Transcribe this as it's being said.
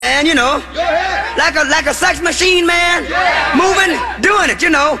man, you know. Like a sex machine, man. Moving, doing it, you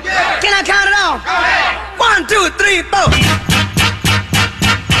know. Can I count it off? 1, 2, 3, 4.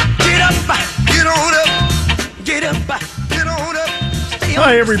 Get up, get on up. Get up, get on up.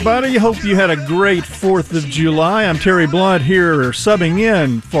 Hi, everybody. Hope you had a great 4th of July. I'm Terry Blount here, subbing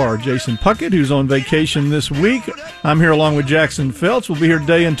in for Jason Puckett, who's on vacation this week. I'm here along with Jackson Phelps. We'll be here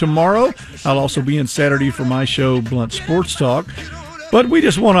today and tomorrow. I'll also be in Saturday for my show, Blunt Sports Talk. But we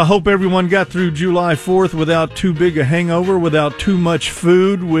just want to hope everyone got through July 4th without too big a hangover, without too much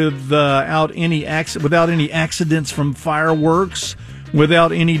food, without any accidents from fireworks,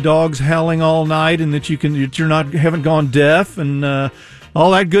 without any dogs howling all night, and that haven't gone deaf, and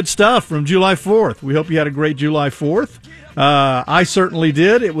all that good stuff from July 4th. We hope you had a great July 4th. I certainly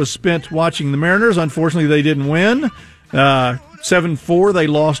did. It was spent watching the Mariners. Unfortunately, they didn't win. 7-4, they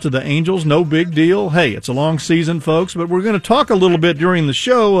lost to the Angels. No big deal. Hey, it's a long season, folks, but we're going to talk a little bit during the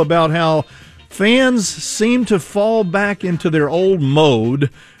show about how fans seem to fall back into their old mode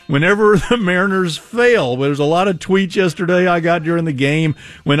whenever the Mariners fail. There's a lot of tweets yesterday I got during the game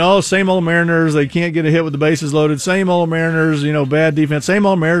when, same old Mariners, they can't get a hit with the bases loaded. Same old Mariners, bad defense. Same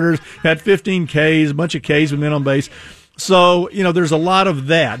old Mariners had 15 Ks, a bunch of Ks with men on base. So, there's a lot of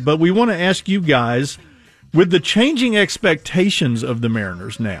that. But we want to ask you guys, with the changing expectations of the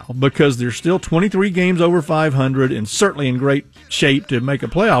Mariners now, because they're still 23 games over 500 and certainly in great shape to make a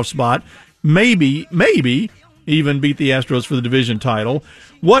playoff spot, maybe even beat the Astros for the division title.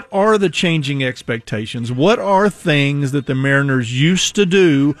 What are the changing expectations? What are things that the Mariners used to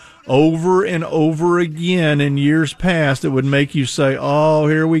do over and over again in years past that would make you say, oh,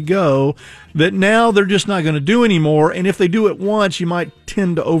 here we go, that now they're just not going to do anymore? And if they do it once, you might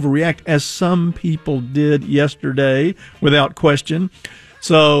tend to overreact, as some people did yesterday, without question.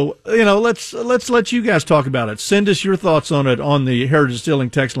 So, let's let you guys talk about it. Send us your thoughts on it on the Heritage Distilling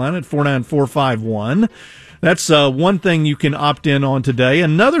text line at 49451. That's one thing you can opt in on today.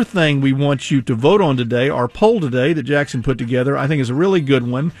 Another thing we want you to vote on today, our poll today that Jackson put together, I think is a really good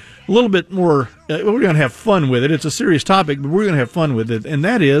one. A little bit more, we're going to have fun with it. It's a serious topic, but we're going to have fun with it. And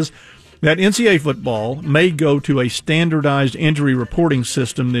that is that NCAA football may go to a standardized injury reporting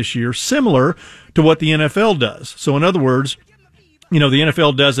system this year, similar to what the NFL does. So in other words, the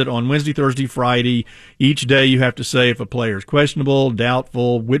NFL does it on Wednesday, Thursday, Friday. Each day you have to say if a player is questionable,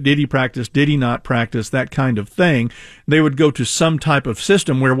 doubtful, did he practice, did he not practice, that kind of thing. They would go to some type of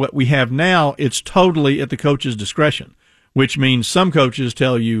system where what we have now, it's totally at the coach's discretion, which means some coaches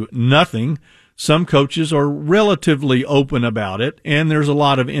tell you nothing. Some coaches are relatively open about it, and there's a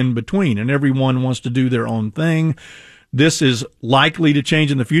lot of in between, and everyone wants to do their own thing. This is likely to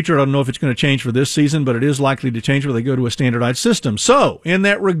change in the future. I don't know if it's going to change for this season, but it is likely to change where they go to a standardized system. So, in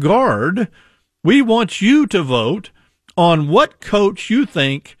that regard, we want you to vote on what coach you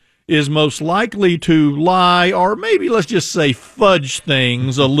think is most likely to lie, or maybe let's just say fudge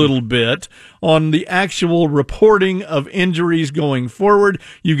things a little bit on the actual reporting of injuries going forward.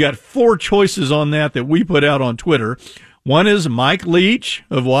 You've got 4 choices on that we put out on Twitter. One is Mike Leach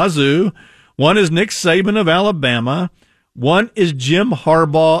of Wazoo. One is Nick Saban of Alabama. One is Jim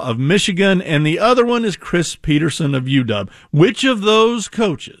Harbaugh of Michigan. And the other one is Chris Peterson of UW. Which of those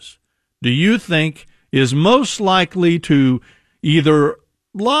coaches do you think is most likely to either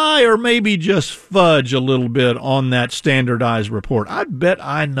lie or maybe just fudge a little bit on that standardized report? I bet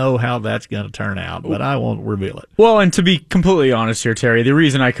I know how that's going to turn out, but I won't reveal it. Well, and to be completely honest here, Terry, the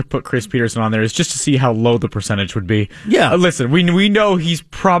reason I could put Chris Peterson on there is just to see how low the percentage would be. Yeah. Listen, we know he's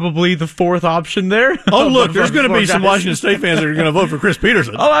probably the 4th option there. Oh, look, there's going to be some Washington State fans that are going to vote for Chris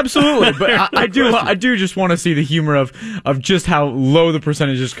Peterson. Oh, absolutely. But I do just want to see the humor of just how low the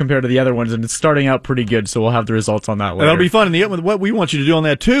percentage is compared to the other ones, and it's starting out pretty good, so we'll have the results on that later. That'll be fun. And what we want you to do on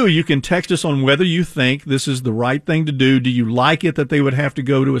that, too, you can text us on whether you think this is the right thing to do. Do you like it that they would have to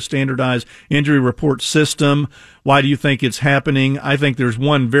go to a standardized injury report system? Why do you think it's happening? I think there's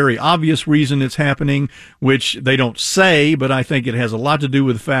one very obvious reason it's happening, which they don't say, but I think it has a lot to do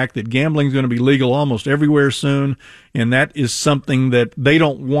with the fact that gambling is going to be legal almost everywhere soon, and that is something that they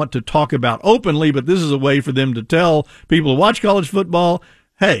don't want to talk about openly, but this is a way for them to tell people who watch college football,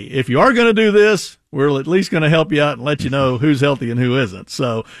 hey, if you are going to do this, we're at least going to help you out and let you know who's healthy and who isn't.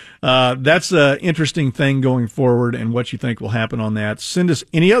 So that's an interesting thing going forward and what you think will happen on that. Send us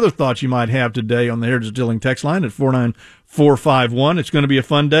any other thoughts you might have today on the Heritage Distilling text line at 49451. It's going to be a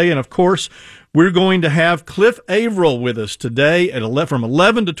fun day. And, of course, we're going to have Cliff Averill with us today from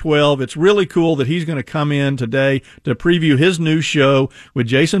 11 to 12. It's really cool that he's going to come in today to preview his new show with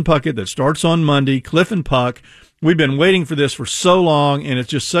Jason Puckett that starts on Monday, Cliff and Puck. We've been waiting for this for so long, and it's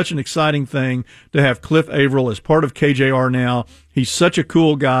just such an exciting thing to have Cliff Averill as part of KJR now. He's such a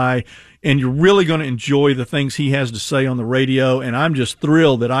cool guy, and you're really going to enjoy the things he has to say on the radio, and I'm just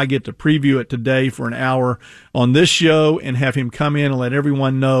thrilled that I get to preview it today for an hour on this show and have him come in and let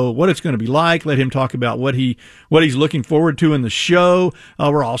everyone know what it's going to be like, let him talk about what he's looking forward to in the show.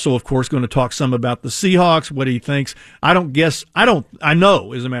 We're also, of course, going to talk some about the Seahawks, what he thinks. I know,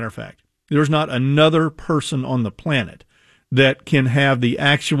 as a matter of fact, there's not another person on the planet that can have the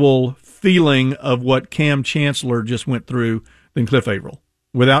actual feeling of what Cam Chancellor just went through than Cliff Averill.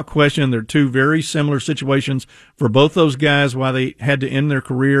 Without question, they're two very similar situations for both those guys, why they had to end their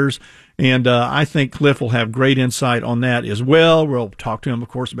careers. And I think Cliff will have great insight on that as well. We'll talk to him, of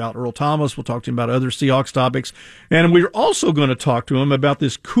course, about Earl Thomas. We'll talk to him about other Seahawks topics. And we're also going to talk to him about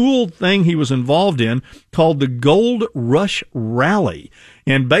this cool thing he was involved in called the Gold Rush Rally.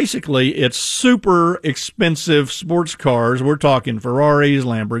 And basically, it's super expensive sports cars. We're talking Ferraris,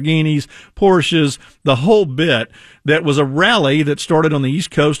 Lamborghinis, Porsches, the whole bit. That was a rally that started on the East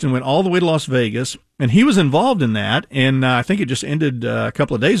Coast and went all the way to Las Vegas. And he was involved in that, and I think it just ended a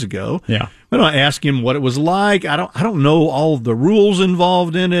couple of days ago. Yeah. I'm going to ask him what it was like. I don't know all of the rules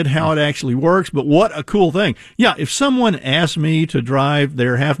involved in it, how it actually works, but what a cool thing. Yeah, if someone asked me to drive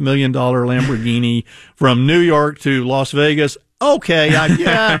their $500,000 Lamborghini from New York to Las Vegas, okay,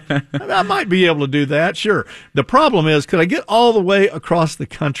 I might be able to do that, sure. The problem is, could I get all the way across the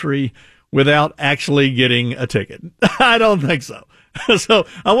country without actually getting a ticket? I don't think so. So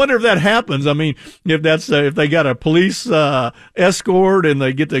I wonder if that happens. I mean, if they got a police escort and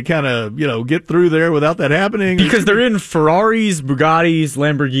they get to kind of get through there without that happening, because they're in Ferraris, Bugattis,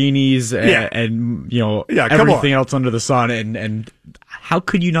 Lamborghinis, and everything else under the sun. And how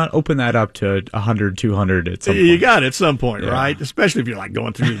could you not open that up to 100, 200 at some point? You got it at some point, right? Especially if you're like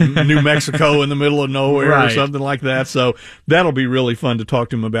going through New Mexico in the middle of nowhere or something like that. So that'll be really fun to talk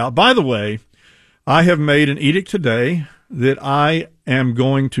to him about. By the way, I have made an edict today that I am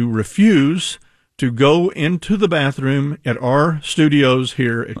going to refuse to go into the bathroom at our studios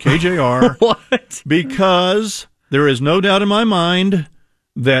here at KJR. What? Because there is no doubt in my mind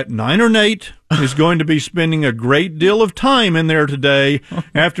that Niner Nate is going to be spending a great deal of time in there today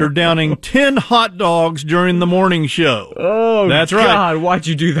after downing 10 hot dogs during the morning show. Oh, that's God, right. Why'd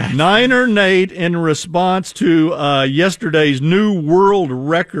you do that? Niner Nate, in response to yesterday's new world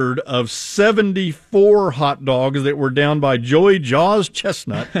record of 74 hot dogs that were downed by Joey Jaws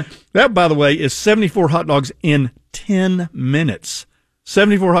Chestnut. That, by the way, is 74 hot dogs in 10 minutes.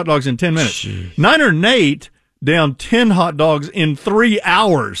 74 hot dogs in 10 minutes. Jeez. Niner Nate down 10 hot dogs in 3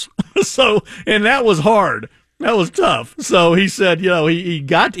 hours. And that was hard. That was tough. So he said, I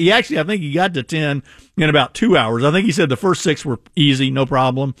think he got to 10 in about 2 hours. I think he said the first 6 were easy, no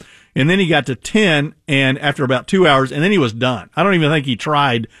problem. And then he got to 10 and after about 2 hours, and then he was done. I don't even think he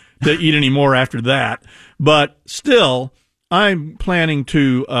tried to eat any more after that. But still, I'm planning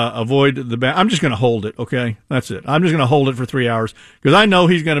to avoid I'm just going to hold it, okay? That's it. I'm just going to hold it for 3 hours because I know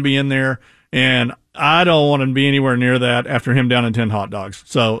he's going to be in there, and I don't want to be anywhere near that after him downing 10 hot dogs.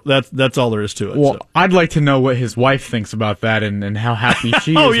 So that's all there is to it. Well, so. I'd like to know what his wife thinks about that and how happy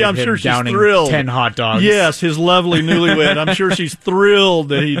she is I'm with him sure she's downing thrilled. 10 hot dogs. Yes, his lovely newlywed. I'm sure she's thrilled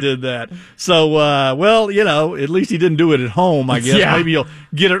that he did that. So, at least he didn't do it at home, I guess. Yeah. Maybe he'll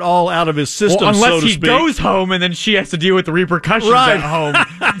get it all out of his system, unless so to he speak. goes home and then she has to deal with the repercussions Right. at home.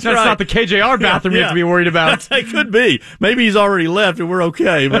 That's right. not the KJR bathroom you have to be worried about. It could be. Maybe he's already left and we're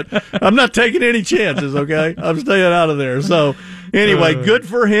okay, but I'm not taking any chances, okay? I'm staying out of there. So, anyway, good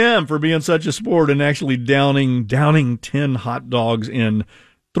for him for being such a sport and actually downing 10 hot dogs in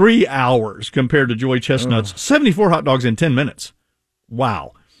 3 hours compared to Joey Chestnut's 74 hot dogs in 10 minutes.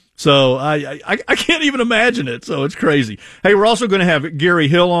 Wow. So I can't even imagine it. So it's crazy. Hey, we're also going to have Gary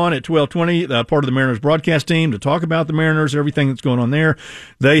Hill on at 12:20, part of the Mariners broadcast team, to talk about the Mariners, everything that's going on there.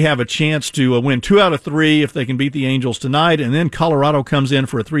 They have a chance to win 2 out of 3 if they can beat the Angels tonight. And then Colorado comes in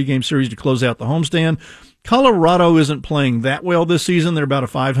for a 3-game series to close out the homestand. Colorado isn't playing that well this season. They're about a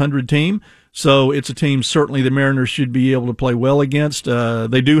 500 team. So it's a team certainly the Mariners should be able to play well against.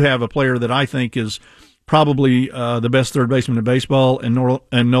 They do have a player that I think is probably the best third baseman in baseball, and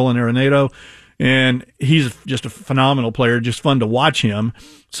Nolan Arenado. And he's just a phenomenal player, just fun to watch him.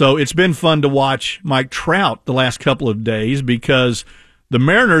 So it's been fun to watch Mike Trout the last couple of days because the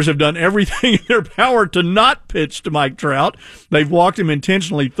Mariners have done everything in their power to not pitch to Mike Trout. They've walked him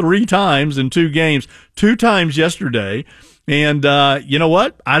intentionally 3 times in 2 games, 2 times yesterday. And you know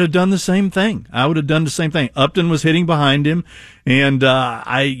what? I'd have done the same thing. I would have done the same thing. Upton was hitting behind him, and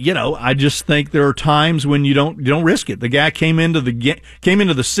I just think there are times when you don't risk it. The guy came into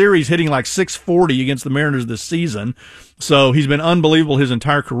the series hitting like 640 against the Mariners this season, so he's been unbelievable his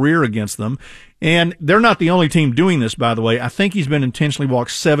entire career against them. And they're not the only team doing this, by the way. I think he's been intentionally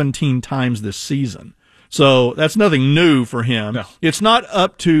walked 17 times this season. So that's nothing new for him. No. It's not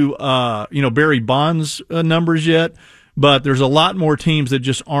up to Barry Bonds' numbers yet. But there's a lot more teams that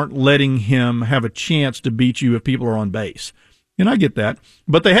just aren't letting him have a chance to beat you if people are on base. And I get that.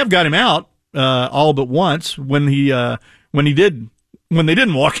 But they have got him out all but once when they didn't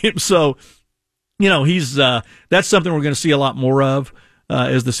walk him. So, he's that's something we're going to see a lot more of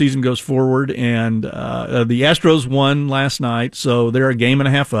as the season goes forward. And the Astros won last night, so they're a game and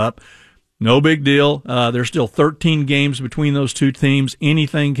a half up. No big deal. There's still 13 games between those two teams.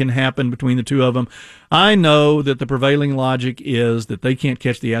 Anything can happen between the two of them. I know that the prevailing logic is that they can't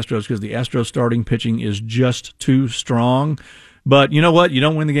catch the Astros because the Astros starting pitching is just too strong. But you know what? You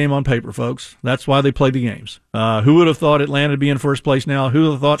don't win the game on paper, folks. That's why they play the games. Who would have thought Atlanta would be in first place now? Who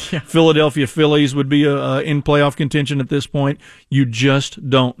would have thought Philadelphia Phillies would be in playoff contention at this point? You just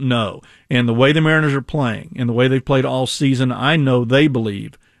don't know. And the way the Mariners are playing and the way they've played all season, I know they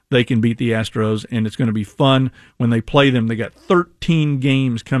believe they can beat the Astros, and it's going to be fun when they play them. They got 13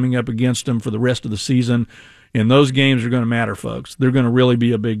 games coming up against them for the rest of the season, and those games are going to matter, folks. They're going to really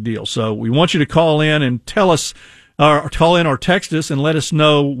be a big deal. So we want you to call in and tell us, or call in or text us and let us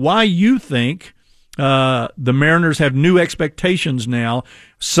know why you think the Mariners have new expectations now.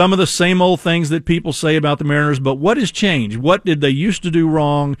 Some of the same old things that people say about the Mariners, but what has changed? What did they used to do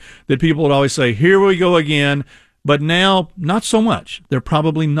wrong that people would always say, here we go again? But now, not so much. They're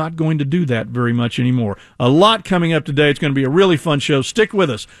probably not going to do that very much anymore. A lot coming up today. It's going to be a really fun show. Stick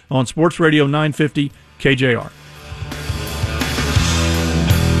with us on Sports Radio 950 KJR.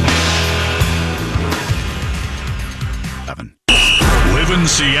 Live in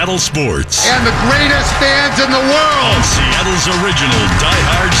Seattle sports. And the greatest fans in the world. On Seattle's original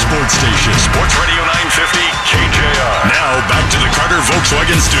diehard sports station. Sports Radio 950 KJR. Now back to the Carter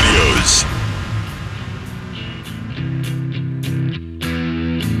Volkswagen Studios.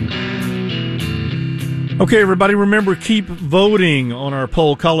 Okay, everybody, remember, keep voting on our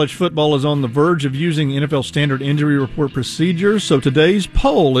poll. College football is on the verge of using NFL standard injury report procedures. So today's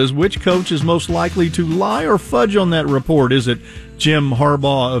poll is, which coach is most likely to lie or fudge on that report? Is it Jim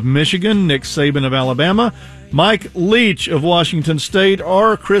Harbaugh of Michigan, Nick Saban of Alabama, Mike Leach of Washington State,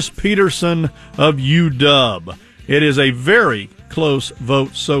 or Chris Peterson of UW? It is a very close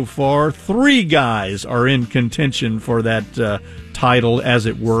vote so far. 3 guys are in contention for that title, as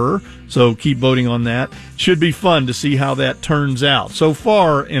it were. So keep voting on that. Should be fun to see how that turns out. So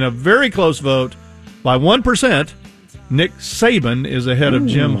far, in a very close vote, by 1%, Nick Saban is ahead of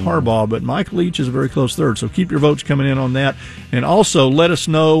Jim Harbaugh, but Mike Leach is a very close third. So keep your votes coming in on that. And also let us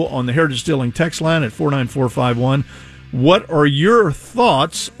know on the Heritage Distilling text line at 49451. What are your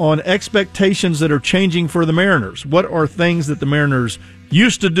thoughts on expectations that are changing for the Mariners? What are things that the Mariners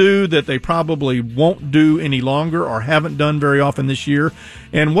used to do that they probably won't do any longer or haven't done very often this year?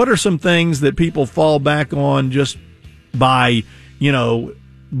 And what are some things that people fall back on just by,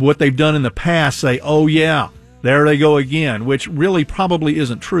 what they've done in the past, say, oh, yeah, there they go again, which really probably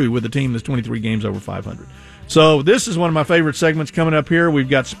isn't true with a team that's 23 games over 500. So this is one of my favorite segments coming up here. We've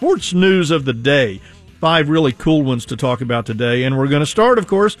got Sports News of the Day. 5 really cool ones to talk about today. And we're going to start, of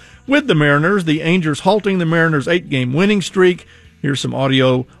course, with the Mariners. The Angels halting the Mariners' 8-game winning streak. Here's some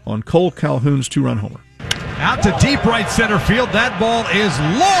audio on Cole Calhoun's 2-run homer. Out to deep right center field. That ball is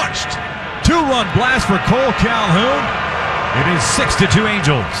launched. 2-run blast for Cole Calhoun. It is 6-2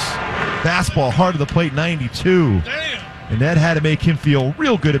 Angels. Fastball hard to the plate, 92. Damn. And that had to make him feel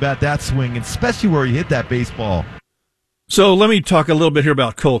real good about that swing, especially where he hit that baseball. So let me talk a little bit here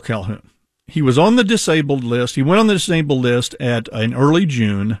about Cole Calhoun. He was on the disabled list. He went on the disabled list in early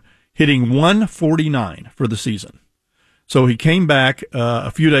June, hitting 149 for the season. So he came back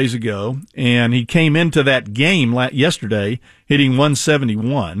a few days ago, and he came into that game yesterday hitting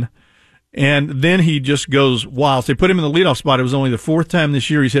 171. And then he just goes wild. So they put him in the leadoff spot. It was only the 4th time this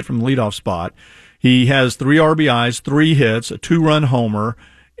year he's hit from the leadoff spot. He has 3 RBIs, 3 hits, a 2-run homer,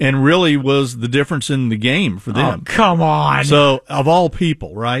 and really was the difference in the game for them. Oh, come on. So, of all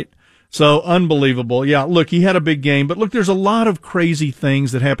people, right? So, unbelievable. Yeah, look, he had a big game, but look, there's a lot of crazy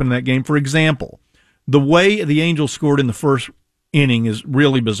things that happened in that game. For example, the way the Angels scored in the first inning is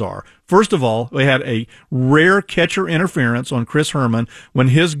really bizarre. First of all, they had a rare catcher interference on Chris Herman when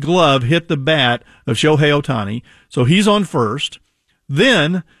his glove hit the bat of Shohei Ohtani, so he's on first.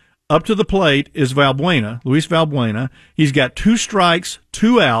 Then up to the plate is Luis Valbuena. He's got 2 strikes,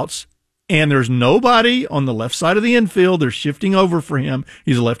 2 outs, and there's nobody on the left side of the infield. They're shifting over for him.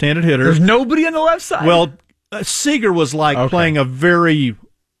 He's a left-handed hitter. There's nobody on the left side? Well, Seager was playing a very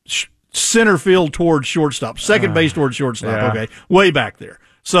center field towards shortstop, second base towards shortstop, okay, way back there.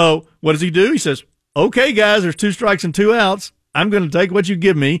 So what does he do? He says, okay, guys, there's 2 strikes and 2 outs. I'm going to take what you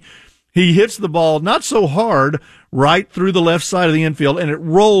give me. He hits the ball not so hard right through the left side of the infield, and it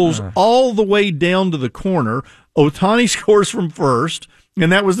rolls all the way down to the corner. Ohtani scores from first,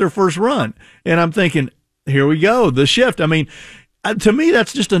 and that was their first run. And I'm thinking, here we go, the shift. I mean, to me,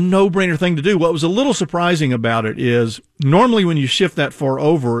 that's just a no-brainer thing to do. What was a little surprising about it is normally when you shift that far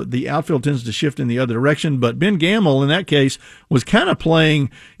over, the outfield tends to shift in the other direction, but Ben Gamel, in that case, was kind of playing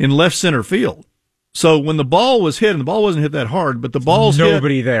in left center field. So when the ball was hit, and the ball wasn't hit that hard, but the ball's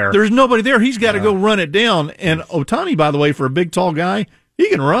nobody there. There's nobody there. He's got to go run it down. And Ohtani, by the way, for a big, tall guy, he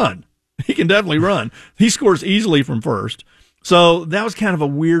can run. He can definitely run. He scores easily from first. So that was kind of a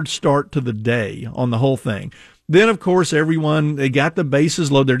weird start to the day on the whole thing. Then, of course, they got the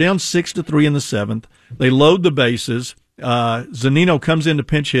bases loaded. They're down 6-3 in the 7th. They load the bases. Zunino comes in to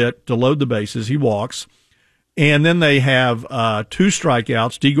pinch hit to load the bases. He walks. And then they have 2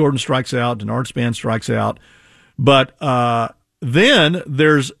 strikeouts. D. Gordon strikes out. Denard Span strikes out. But then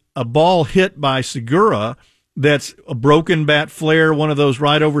there's a ball hit by Segura that's a broken bat flare, one of those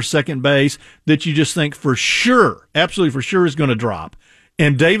right over second base that you just think for sure, absolutely for sure is going to drop.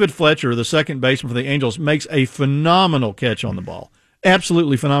 And David Fletcher, the second baseman for the Angels, makes a phenomenal catch on the ball.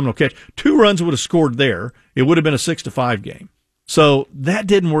 Absolutely phenomenal catch. 2 runs would have scored there. It would have been a 6-5 game. So that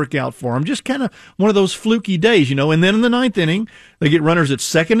didn't work out for him. Just kind of one of those fluky days, you know. And then in the 9th inning, they get runners at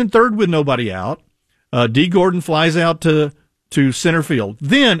 2nd and 3rd with nobody out. D. Gordon flies out to center field.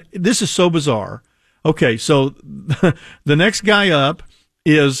 Then, this is so bizarre. Okay, so the next guy up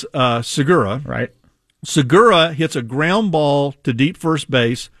is Segura. Right. Segura hits a ground ball to deep first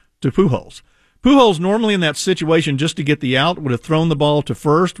base to Pujols. Pujols, normally in that situation, just to get the out, would have thrown the ball to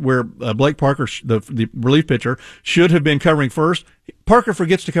first, where Blake Parker, the relief pitcher, should have been covering first. Parker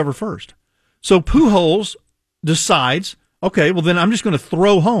forgets to cover first. So Pujols decides, okay, well, then I'm just going to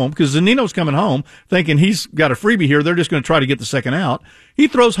throw home, because Zunino's coming home, thinking he's got a freebie here. They're just going to try to get the second out. He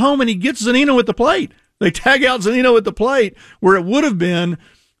throws home, and he gets Zunino at the plate. They tag out Zunino at the plate, where it would have been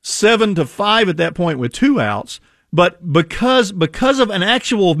 7-5 at that point with 2 outs. But because of an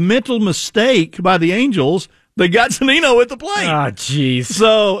actual mental mistake by the Angels, they got Zunino at the plate. Ah, jeez.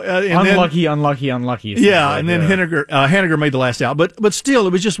 So unlucky. Yeah, and then Haniger made the last out. But still, it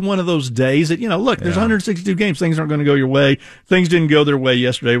was just one of those days that, look, there's 162 games. Things aren't going to go your way. Things didn't go their way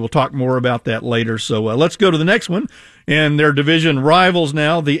yesterday. We'll talk more about that later. So let's go to the next one. And their division rivals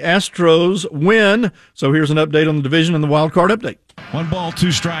now, the Astros win. So here's an update on the division and the wild card update. 1 ball,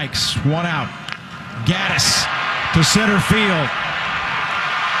 2 strikes, 1 out. Gaddis to center field.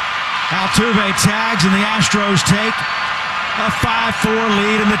 Altuve tags, and the Astros take a 5-4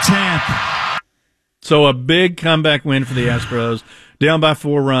 lead in the 10th. So a big comeback win for the Astros. Down by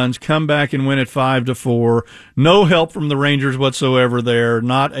 4 runs, come back and win it 5-4. No help from the Rangers whatsoever there.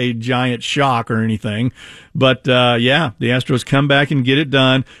 Not a giant shock or anything. But, the Astros come back and get it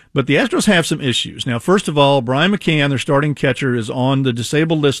done. But the Astros have some issues. Now, first of all, Brian McCann, their starting catcher, is on the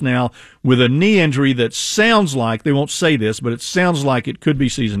disabled list now with a knee injury that sounds like, they won't say this, but it sounds like it could be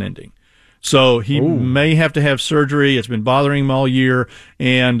season ending. So he may have to have surgery. It's been bothering him all year.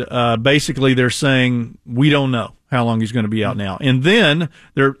 And basically they're saying, we don't know how long he's going to be out now. And then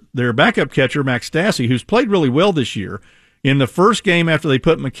their backup catcher, Max Stassi, who's played really well this year, in the first game after they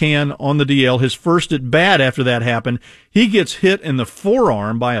put McCann on the DL, his first at bat after that happened, he gets hit in the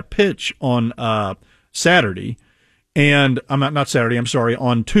forearm by a pitch on Saturday. And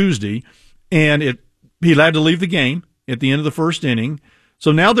on Tuesday. And he had to leave the game at the end of the first inning.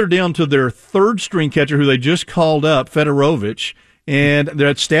 So now they're down to their 3rd string catcher, who they just called up, Fedorovich, and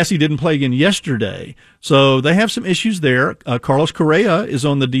Stassi didn't play again yesterday. So they have some issues there. Carlos Correa is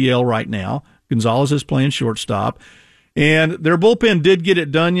on the DL right now. Gonzalez is playing shortstop. And their bullpen did get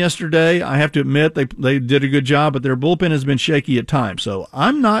it done yesterday. I have to admit they did a good job, but their bullpen has been shaky at times. So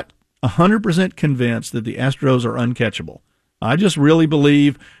I'm not 100% convinced that the Astros are uncatchable. I just really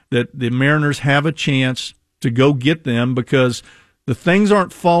believe that the Mariners have a chance to go get them, because the things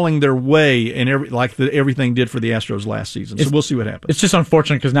aren't falling their way and everything did for the Astros last season. So we'll see what happens. It's just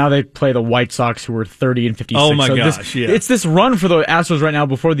unfortunate because now they play the White Sox, who are 30-56. Oh my gosh! It's this run for the Astros right now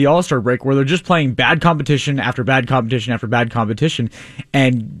before the All-Star break, where they're just playing bad competition after bad competition after bad competition,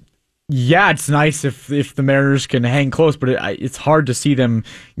 and Yeah, it's nice if the Mariners can hang close, but it's hard to see them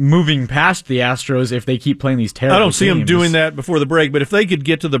moving past the Astros if they keep playing these terrible I don't see games. them doing that before the break, but if they could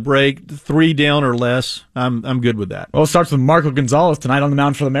get to the break 3 down or less, I'm good with that. Well, it starts with Marco Gonzalez tonight on the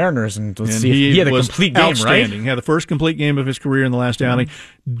mound for the Mariners, and let's see if he had a complete game, outstanding. right? Had the first complete game of his career in the last outing.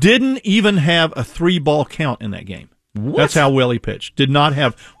 Didn't even have a 3-ball count in that game. What? That's how well he pitched. Did not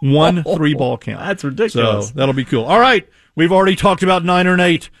have one 3-ball count. That's ridiculous. So that'll be cool. All right, we've already talked about Niner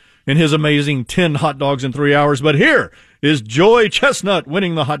Nate and his amazing 10 hot dogs in 3 hours, but here is Joey Chestnut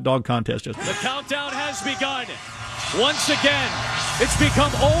winning the hot dog contest. The countdown has begun. Once again, it's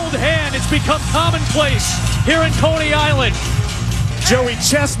become old hand. It's become commonplace here in Coney Island. Joey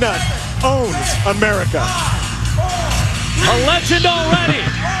Chestnut owns America. A legend already.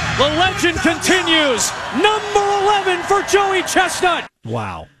 The legend continues. Number 11 for Joey Chestnut.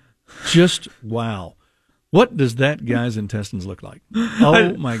 Wow. Just wow. What does that guy's intestines look like?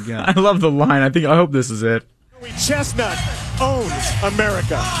 Oh, my God. I love the line. I hope this is it. Joey Chestnut owns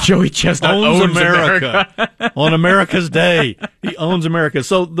America. Joey Chestnut owns America. On America's Day. He owns America.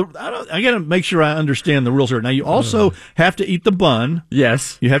 So I got to make sure I understand the rules here. Now, you also have to eat the bun.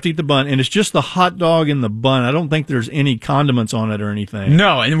 Yes. You have to eat the bun, and it's just the hot dog in the bun. I don't think there's any condiments on it or anything.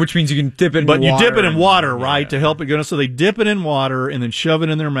 No, and which means you can dip it in water. But you dip it in water, right, to help it go. So they dip it in water and then shove it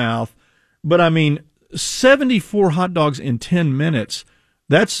in their mouth. But, I mean, 74 hot dogs in 10 minutes,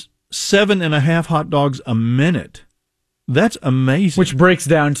 that's 7.5 hot dogs a minute. That's amazing. Which breaks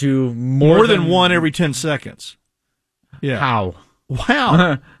down to more than one every 10 seconds. Yeah. How?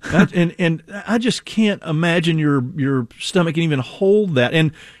 Wow. and I just can't imagine your stomach can even hold that.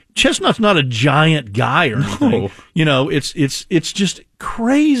 And Chestnut's not a giant guy or anything. No. You know, it's just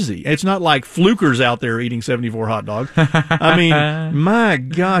crazy. It's not like Fluker's out there eating 74 hot dogs. I mean, my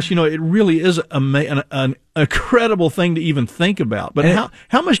gosh, you know, it really is an incredible thing to even think about. But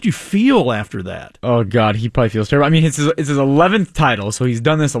how much do you feel after that? Oh, God, he probably feels terrible. I mean, it's his 11th title, so he's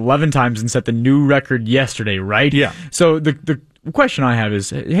done this 11 times and set the new record yesterday, right? Yeah. So the question I have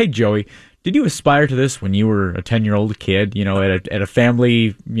is, hey, Joey, did you aspire to this when you were a 10-year-old kid, you know, at a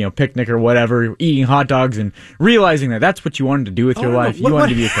family, you know, picnic or whatever, eating hot dogs and realizing that that's what you wanted to do with your life? You wanted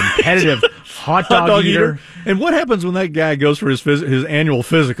to be a competitive hot dog eater. And what happens when that guy goes for his annual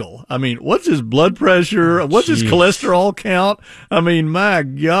physical? I mean, what's his blood pressure? What's his cholesterol count? I mean, my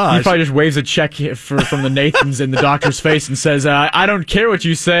gosh. He probably just waves a check from the Nathans in the doctor's face and says, I don't care what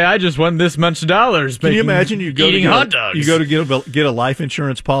you say. I just won this much dollars. Can you imagine you go eating hot dogs? You go to get a life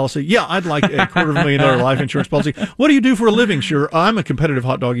insurance policy. Yeah, I'd like a $250,000 life insurance policy. What do you do for a living? Sure, I'm a competitive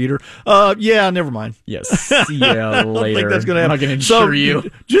hot dog eater. Yeah, never mind. Yes. See ya later. I don't think that's going to happen. I'm not going to insure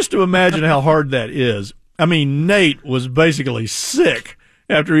you. Just to imagine how hard that is. I mean, Nate was basically sick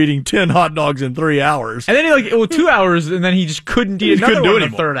after eating 10 hot dogs in 3 hours. And then 2 hours, and then he just couldn't eat another one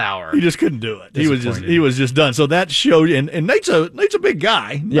in the third hour. He just couldn't do it. He was just done. So that showed, and Nate's a big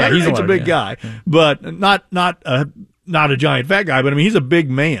guy. Yeah, Nate's a big guy, but not a giant fat guy. But I mean, he's a big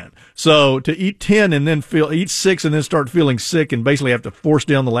man. So to eat 10 and then eat 6 and then start feeling sick and basically have to force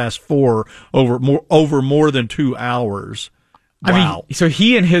down the last 4 over more than 2 hours. Wow. I mean, so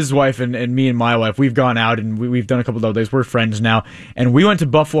he and his wife and me and my wife, we've gone out and we've done a couple of days. We're friends now. And we went to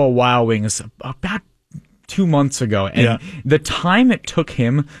Buffalo Wild Wings about 2 months ago. And the time it took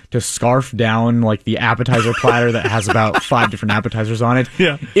him to scarf down like the appetizer platter that has about 5 different appetizers on it,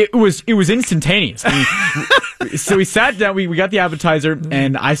 it was instantaneous. I mean, so we sat down, we got the appetizer,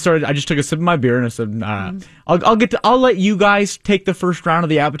 and I just took a sip of my beer and I said, I'll let you guys take the first round of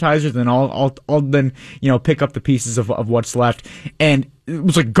the appetizers, and I'll then, you know, pick up the pieces of what's left. And it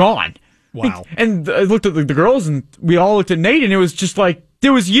was like gone. Wow. And I looked at the girls, and we all looked at Nate, and it was just like, it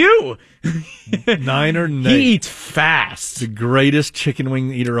was you. Niner Nate. He eats fast. The greatest chicken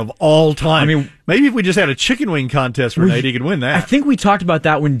wing eater of all time. I mean, maybe if we just had a chicken wing contest for Nate, he could win that. I think we talked about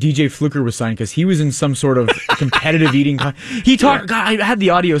that when DJ Fluker was signed, because he was in some sort of competitive eating. He talked. God, I had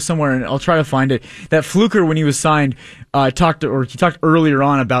the audio somewhere, and I'll try to find it. That Fluker, when he was signed, he talked earlier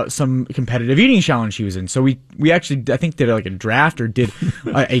on about some competitive eating challenge he was in. So we actually, I think, did like a draft or did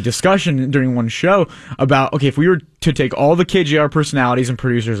a discussion during one show about, okay, if we were to take all the KJR personalities and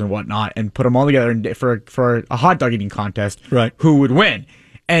producers and whatnot and put them all together for a hot dog eating contest, right, who would win?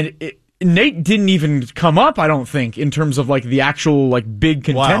 And Nate didn't even come up, I don't think, in terms of like the actual like big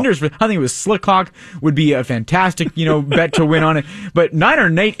contenders. Wow. I think it was Slickhawk would be a fantastic, bet to win on it. But Niner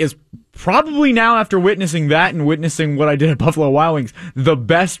Nate is probably now, after witnessing that and witnessing what I did at Buffalo Wild Wings, the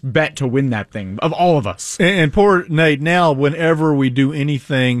best bet to win that thing of all of us. And poor Nate, now whenever we do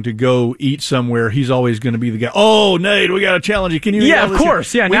anything to go eat somewhere, he's always going to be the guy. Oh, Nate, we got to challenge you. Can you? Yeah, of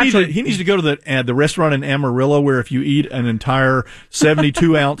course. Yeah, naturally. He needs to go to the restaurant in Amarillo where if you eat an entire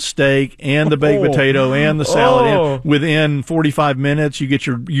 72-ounce steak and the baked potato and the salad within 45 minutes, you get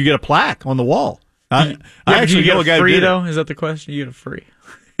a plaque on the wall. I actually know a guy free who did though. it. Is that the question? You get it free.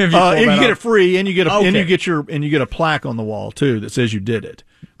 You get it free, and you get a plaque on the wall too that says you did it.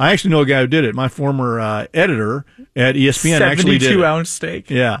 I actually know a guy who did it. My former editor at ESPN actually did it. 72-ounce steak.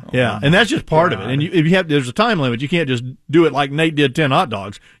 Yeah, and that's just part of it. And there's a time limit. You can't just do it like Nate did 10 hot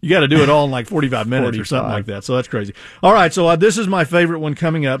dogs. You got to do it all in like 45 minutes or something like that. So that's crazy. All right, so this is my favorite one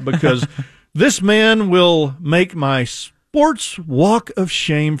coming up because this man will make my sports walk of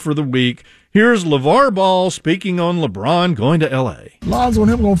shame for the week. Here's Lavar Ball speaking on LeBron going to L.A. Lonzo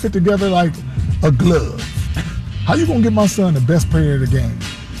and him going to fit together like a glove. How you going to get my son the best player of the game?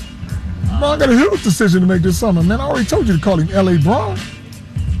 Bro, I got a huge decision to make this summer, man. I already told you to call him L.A. Bron.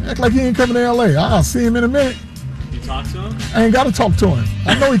 Act like he ain't coming to L.A. I'll see him in a minute. You talk to him? I ain't got to talk to him.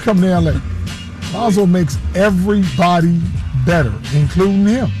 I know he coming to L.A. Lonzo makes everybody better, including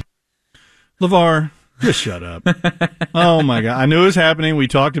him. LeVar, just shut up. Oh, my God. I knew it was happening. We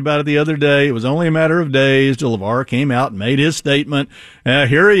talked about it the other day. It was only a matter of days till LeVar came out and made his statement.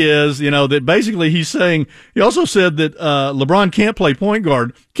 Here he is, that basically he's saying, he also said that LeBron can't play point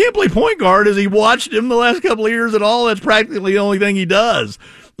guard. Can't play point guard as he watched him the last couple of years at all. That's practically the only thing he does.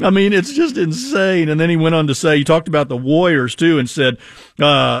 I mean, it's just insane. And then he went on to say, he talked about the Warriors, too, and said,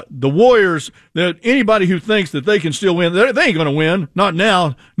 the Warriors, that anybody who thinks that they can still win, they ain't going to win. Not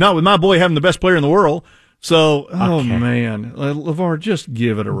now. Not with my boy having the best player in the world. So, man, LeVar, just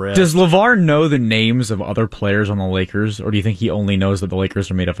give it a rest. Does LeVar know the names of other players on the Lakers, or do you think he only knows that the Lakers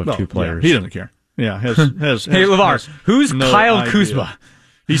are made up of two players? Yeah, he doesn't care. Yeah, has hey, LeVar, who's no Kyle idea. Kuzma?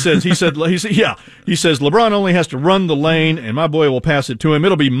 He says LeBron only has to run the lane, and my boy will pass it to him.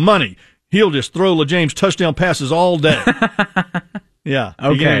 It'll be money. He'll just throw LeJames touchdown passes all day. Yeah.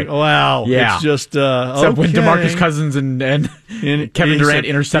 Okay. Wow. Yeah. It's just except when DeMarcus Cousins and Kevin Durant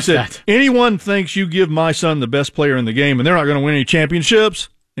intercept that. Anyone thinks you give my son the best player in the game and they're not going to win any championships?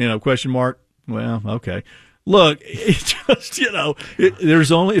 Question mark. Well, okay. Look, it's just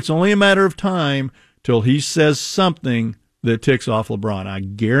it's only a matter of time till he says something that ticks off LeBron. I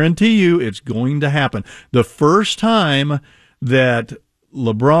guarantee you it's going to happen. The first time that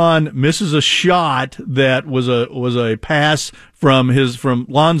LeBron misses a shot that was a pass from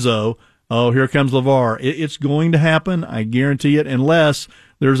Lonzo, oh, here comes LeVar. It's going to happen. I guarantee it, unless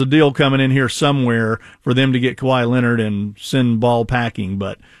there's a deal coming in here somewhere for them to get Kawhi Leonard and send Ball packing.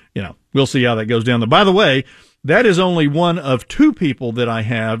 But, we'll see how that goes down. By the way, that is only one of two people that I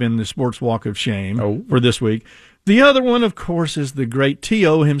have in the Sports Walk of Shame for this week. The other one, of course, is the great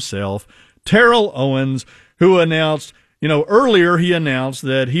T.O. himself, Terrell Owens, who announced, earlier he announced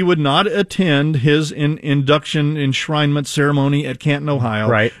that he would not attend his induction enshrinement ceremony at Canton, Ohio.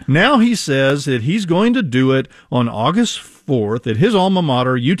 Right. Now he says that he's going to do it on August 4th at his alma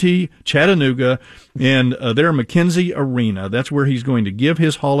mater, UT Chattanooga, and their McKenzie Arena. That's where he's going to give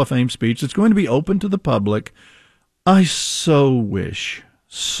his Hall of Fame speech. It's going to be open to the public. I so wish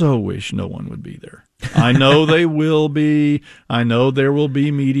no one would be there. I know they will be. I know there will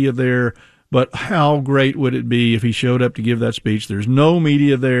be media there. But how great would it be if he showed up to give that speech? There's no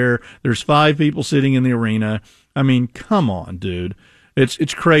media there. There's 5 people sitting in the arena. I mean, come on, dude.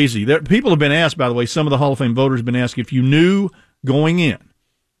 It's crazy. People have been asked, by the way, some of the Hall of Fame voters have been asked, if you knew going in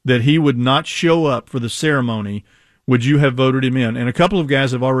that he would not show up for the ceremony, would you have voted him in? And a couple of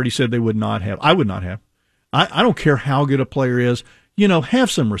guys have already said they would not have. I would not have. I don't care how good a player is. Have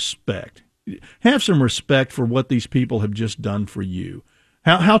some respect. Have some respect for what these people have just done for you.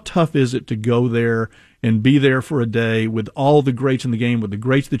 How tough is it to go there and be there for a day with all the greats in the game, with the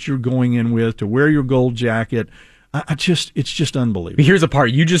greats that you're going in with, to wear your gold jacket? It's just unbelievable. But here's the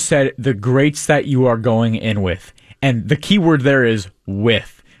part. You just said the greats that you are going in with. And the key word there is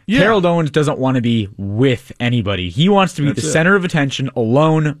with. Yeah. Terrell Owens doesn't want to be with anybody. He wants to be the center of attention,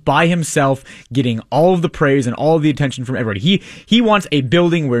 alone, by himself, getting all of the praise and all of the attention from everybody. He wants a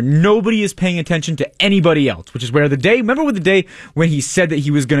building where nobody is paying attention to anybody else, which is where remember the day when he said that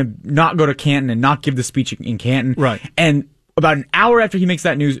he was going to not go to Canton and not give the speech in Canton? Right. And about an hour after he makes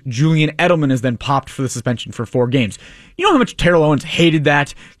that news, Julian Edelman is then popped for the suspension for 4 games. You know how much Terrell Owens hated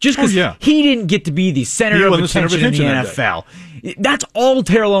that? Just because he didn't get to be the center of attention in the NFL. That's all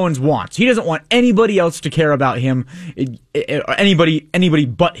Terrell Owens wants. He doesn't want anybody else to care about him, anybody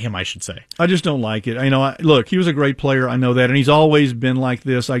but him, I should say. I just don't like it. Look, he was a great player. I know that, and he's always been like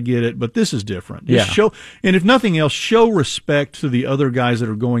this. I get it, but this is different. And if nothing else, show respect to the other guys that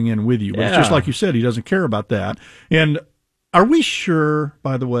are going in with you. But it's just like you said, he doesn't care about that. And are we sure,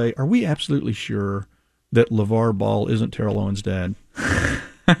 by the way, are we absolutely sure that Lavar Ball isn't Terrell Owens' dad?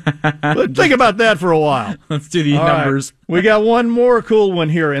 Think about that for a while. Let's do the numbers. Right. We got one more cool one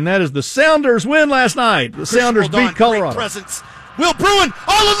here, and that is the Sounders win last night. The Sounders beat Colorado. Presence. Will Bruin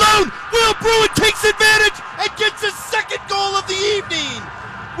all alone. Will Bruin takes advantage and gets his second goal of the evening.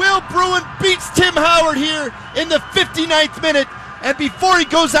 Will Bruin beats Tim Howard here in the 59th minute, and before he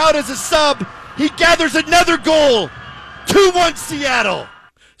goes out as a sub, he gathers another goal. 2-1 Seattle.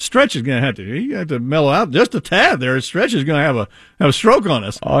 Stretch is going to have to mellow out just a tad there. Stretch is going to have a stroke on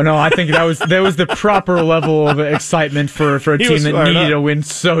us. Oh no, I think that was the proper level of excitement for a team that needed a win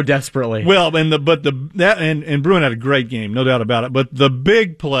so desperately. Well, and Bruin had a great game, no doubt about it. But the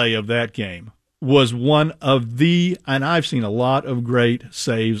big play of that game was one of and I've seen a lot of great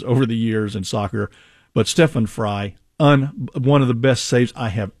saves over the years in soccer, but Stefan Fry, one of the best saves I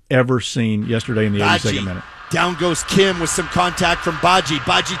have ever seen yesterday in the 82nd minute. Down goes Kim with some contact from Baji.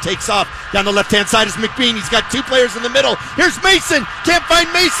 Baji takes off. Down the left-hand side is McBean. He's got 2 players in the middle. Here's Mason. Can't find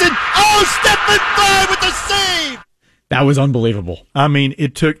Mason. Oh, Stefan Fry with the save. That was unbelievable. I mean,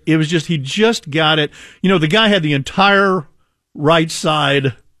 he just got it. The guy had the entire right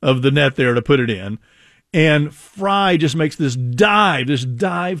side of the net there to put it in. And Fry just makes this dive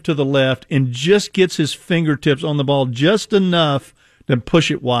to the left and just gets his fingertips on the ball just enough to push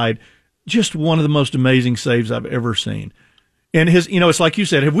it wide. Just one of the most amazing saves I've ever seen. And it's like you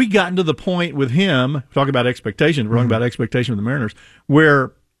said, have we gotten to the point with him, talking about expectations, we're talking about expectation with the Mariners,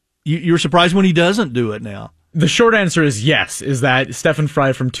 where you're surprised when he doesn't do it now? The short answer is yes, is that Stefan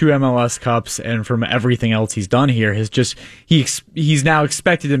Fry from 2 MLS Cups and from everything else he's done here he's now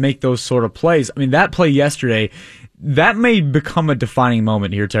expected to make those sort of plays. I mean, that play yesterday, that may become a defining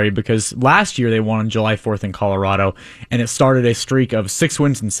moment here, Terry, because last year they won on July 4th in Colorado, and it started a streak of 6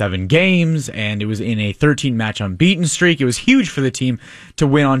 wins in 7 games, and it was in a 13-match unbeaten streak. It was huge for the team to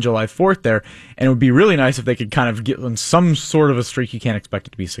win on July 4th there, and it would be really nice if they could kind of get on some sort of a streak. You can't expect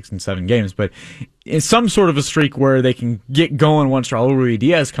it to be 6 and 7 games, but in some sort of a streak where they can get going once Raul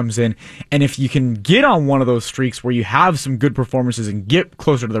Ruiz-Diaz comes in, and if you can get on one of those streaks where you have some good performances and get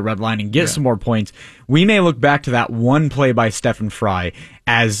closer to the red line and get some more points, we may look back to that one play by Stefan Fry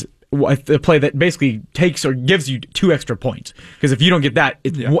as a play that basically takes or gives you 2 extra points. Because if you don't get that,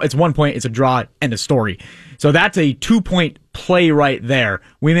 it's 1 point, it's a draw, end of story. So that's a 2-point play right there.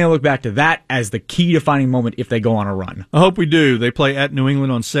 We may look back to that as the key defining moment if they go on a run. I hope we do. They play at New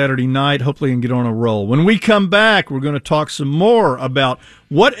England on Saturday night. Hopefully they can get on a roll. When we come back, we're going to talk some more about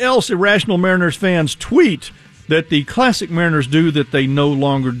what else irrational Mariners fans tweet that the classic Mariners do that they no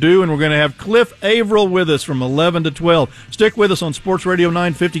longer do, and we're going to have Cliff Averill with us from 11 to 12. Stick with us on Sports Radio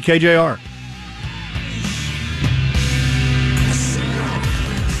 950 KJR.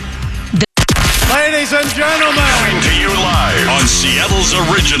 Ladies and gentlemen, coming to you live on Seattle's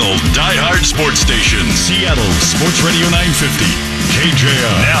original diehard sports station, Seattle Sports Radio 950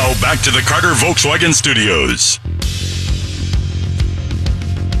 KJR. Now back to the Carter Volkswagen Studios.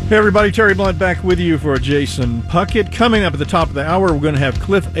 Hey everybody, Terry Blount back with you for Jason Puckett. Coming up at the top of the hour, we're going to have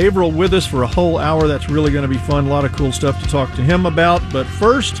Cliff Averill with us for a whole hour. That's really going to be fun. A lot of cool stuff to talk to him about. But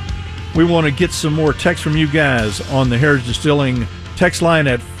first, we want to get some more text from you guys on the Heritage Distilling text line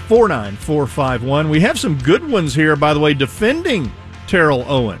at 49451. We have some good ones here, by the way, defending Terrell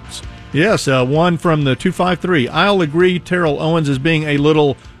Owens. Yes, one from the 253. I'll agree Terrell Owens is being a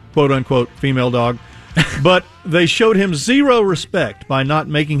little, quote-unquote, female dog. But they showed him zero respect by not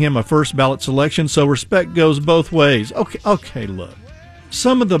making him a first ballot selection, so respect goes both ways. Okay, look.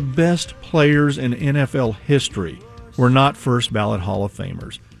 Some of the best players in NFL history were not first ballot Hall of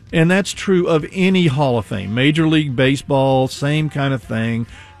Famers. And that's true of any Hall of Fame. Major League Baseball, same kind of thing.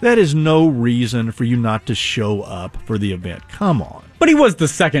 That is no reason for you not to show up for the event. Come on. But he was the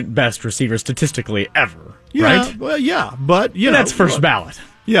second best receiver statistically ever, right? Well, yeah, but you know, that's first ballot.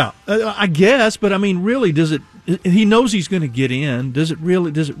 Yeah, I guess, but I mean, really, does it? He knows he's going to get in. Does it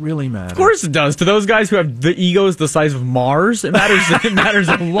really matter? Of course it does. To those guys who have the egos the size of Mars, it matters. It matters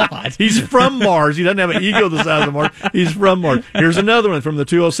a lot. He's from Mars. He doesn't have an ego the size of Mars. He's from Mars. Here's another one from the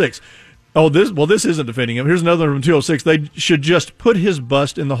 206. Oh, this isn't defending him. Here's another one from 206. They should just put his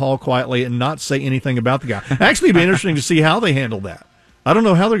bust in the hall quietly and not say anything about the guy. Actually, it'd be interesting to see how they handle that. I don't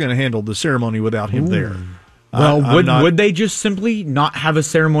know how they're going to handle the ceremony without him there. Well, would they just simply not have a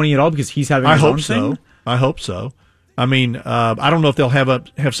ceremony at all because he's having his own thing? I hope so. I mean, I don't know if they'll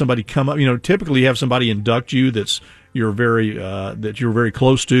have somebody come up. Typically you have somebody induct you that you're very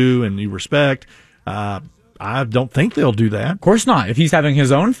close to and you respect. I don't think they'll do that. Of course not. If he's having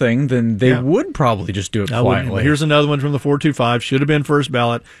his own thing, then they would probably just do it quietly. Here's another one from the 425. Should have been first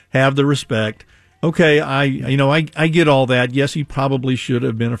ballot. Have the respect. Okay, I get all that. Yes, he probably should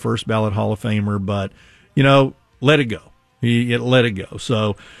have been a first ballot Hall of Famer, but let it go. Let it go.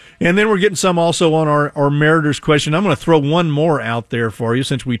 So, and then we're getting some also on our Meritors question. I'm going to throw one more out there for you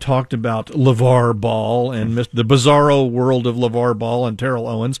since we talked about Lavar Ball and the bizarro world of Lavar Ball and Terrell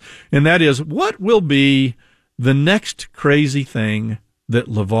Owens, and that is, what will be the next crazy thing that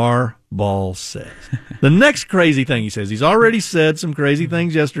Lavar Ball says? The next crazy thing he says. He's already said some crazy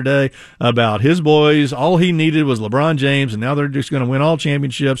things yesterday about his boys. All he needed was LeBron James, and now they're just going to win all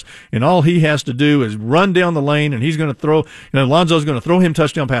championships, and all he has to do is run down the lane, and he's going to throw, Lonzo's going to throw him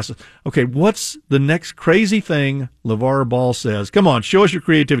touchdown passes. Okay, what's the next crazy thing Lavar Ball says? Come on, show us your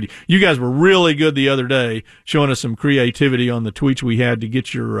creativity. You guys were really good the other day showing us some creativity on the tweets we had to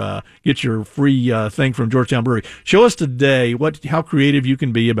get your free thing from Georgetown Brewery. Show us today how creative you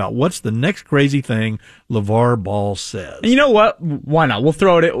can be about what's the next crazy thing LeVar Ball says. And you know what? Why not? We'll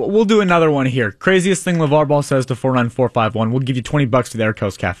throw it. We'll do another one here. Craziest thing LeVar Ball says to 49451. We'll give you $20 to the Air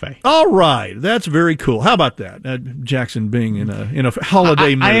Coast Cafe. All right, that's very cool. How about that? Jackson being in a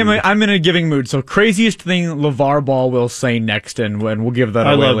holiday mood. I'm in a giving mood. So craziest thing LeVar Ball will say next, and we'll give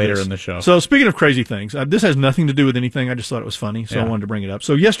that away later in the show. So speaking of crazy things, this has nothing to do with anything. I just thought it was funny, so I wanted to bring it up.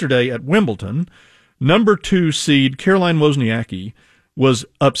 So yesterday at Wimbledon, number 2 seed Caroline Wozniacki was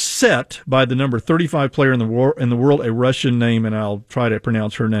upset by the number 35 player in the world, a Russian name, and I'll try to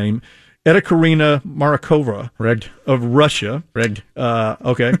pronounce her name, Ekaterina Marakova of Russia.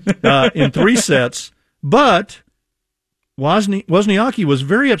 In 3 sets. But Wozniacki was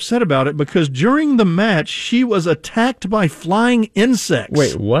very upset about it because during the match, she was attacked by flying insects.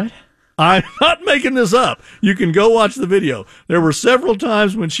 Wait, what? I'm not making this up. You can go watch the video. There were several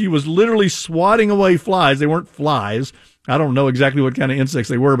times when she was literally swatting away flies. They weren't flies. I don't know exactly what kind of insects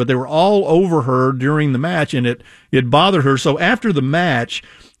they were, but they were all over her during the match, and it bothered her. So after the match,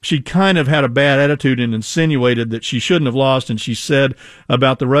 she kind of had a bad attitude and insinuated that she shouldn't have lost, and she said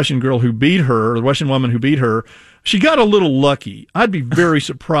about the Russian girl who beat her, the Russian woman who beat her, she got a little lucky. I'd be very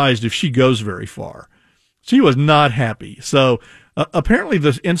surprised if she goes very far. She was not happy. So apparently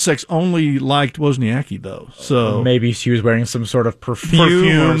the insects only liked Wozniacki, though. So maybe she was wearing some sort of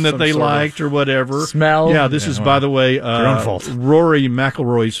perfume that they liked or whatever. Smell. Yeah, this is, by the way, Rory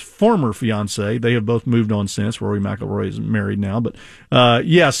McIlroy's former fiance. They have both moved on since. Rory McIlroy is married now. But,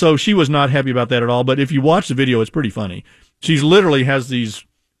 so she was not happy about that at all. But if you watch the video, it's pretty funny. She literally has these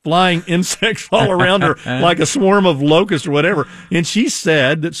flying insects all around her like a swarm of locusts or whatever. And she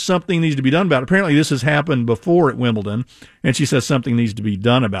said that something needs to be done about it. Apparently this has happened before at Wimbledon, and she says something needs to be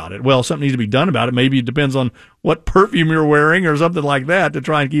done about it. Well, something needs to be done about it. Maybe it depends on what perfume you're wearing or something like that to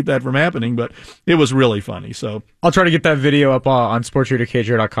try and keep that from happening, but it was really funny. So I'll try to get that video up on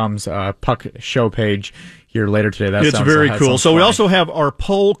SportsRadioKJR.com's Puck show page here later today. It's very cool. So we also have our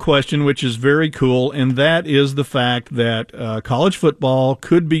poll question, which is very cool, and that is the fact that college football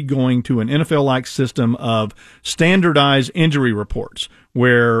could be going to an NFL-like system of standardized injury reports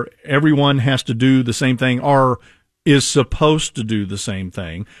where everyone has to do the same thing or is supposed to do the same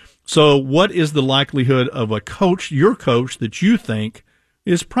thing. So what is the likelihood of your coach that you think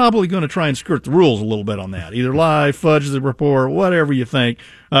is probably going to try and skirt the rules a little bit on that? Either lie, fudge the report, whatever you think.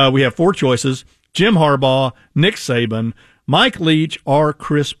 We have 4 choices: Jim Harbaugh, Nick Saban, Mike Leach, or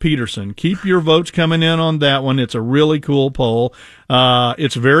Chris Peterson. Keep your votes coming in on that one. It's a really cool poll.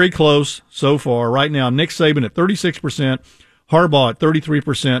 It's very close so far. Right now, Nick Saban at 36%, Harbaugh at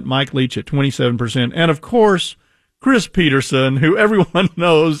 33%, Mike Leach at 27%, and of course, Chris Peterson, who everyone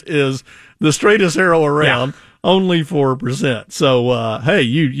knows is the straightest arrow around. Only 4%. So, hey,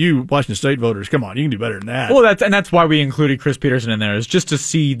 you Washington State voters, come on, you can do better than that. Well, that's why we included Chris Peterson in there, is just to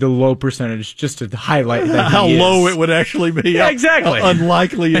see the low percentage, just to highlight that how low it would actually be. Yeah, exactly. How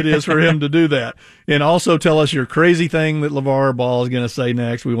unlikely it is for him to do that. And also tell us your crazy thing that LeVar Ball is going to say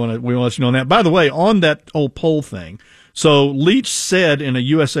next. We want to let you know on that. By the way, on that old poll thing, so Leach said in a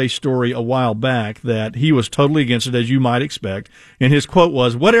USA story a while back that he was totally against it, as you might expect. And his quote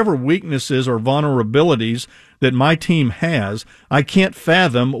was, "Whatever weaknesses or vulnerabilities that my team has, I can't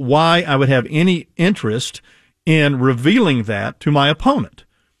fathom why I would have any interest in revealing that to my opponent."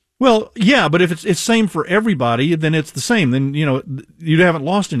 Well, yeah, but if it's same for everybody, then it's the same. Then, you haven't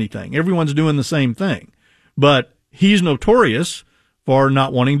lost anything. Everyone's doing the same thing. But he's notorious for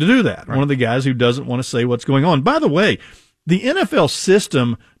not wanting to do that. Right. One of the guys who doesn't want to say what's going on. By the way, the NFL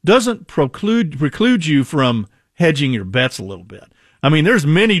system doesn't preclude you from hedging your bets a little bit. I mean, there's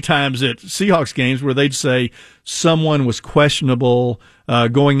many times at Seahawks games where they'd say someone was questionable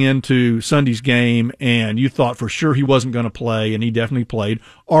going into Sunday's game, and you thought for sure he wasn't going to play, and he definitely played,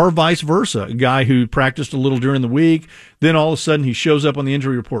 or vice versa. A guy who practiced a little during the week, then all of a sudden he shows up on the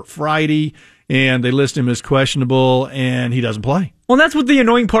injury report Friday, and they list him as questionable, and he doesn't play. Well, that's what the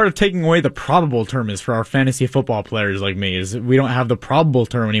annoying part of taking away the probable term is for our fantasy football players like me, is we don't have the probable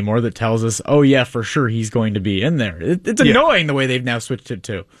term anymore that tells us, oh, yeah, for sure he's going to be in there. It's annoying the way they've now switched it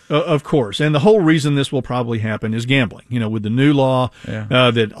to. Of course. And the whole reason this will probably happen is gambling. With the new law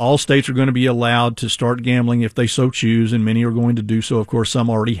that all states are going to be allowed to start gambling if they so choose, and many are going to do so. Of course, some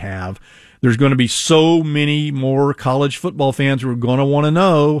already have. There's going to be so many more college football fans who are going to want to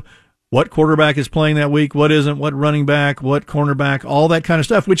know what quarterback is playing that week, what isn't, what running back, what cornerback, all that kind of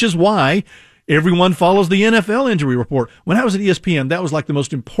stuff, which is why everyone follows the NFL injury report. When I was at ESPN, that was like the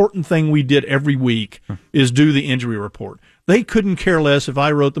most important thing we did every week is do the injury report. They couldn't care less if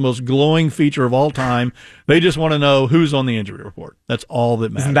I wrote the most glowing feature of all time. They just want to know who's on the injury report. That's all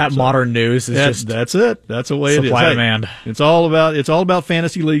that matters. Isn't that modern news? That's it. That's the way it is. Supply and demand. It's all about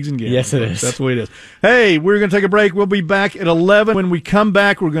fantasy leagues and games. Yes, it is. That's the way it is. Hey, we're going to take a break. We'll be back at 11. When we come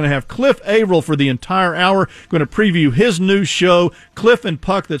back, we're going to have Cliff Averill for the entire hour. Going to preview his new show, Cliff and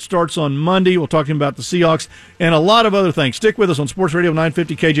Puck, that starts on Monday. We'll talk to him about the Seahawks and a lot of other things. Stick with us on Sports Radio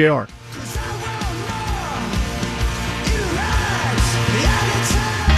 950 KJR.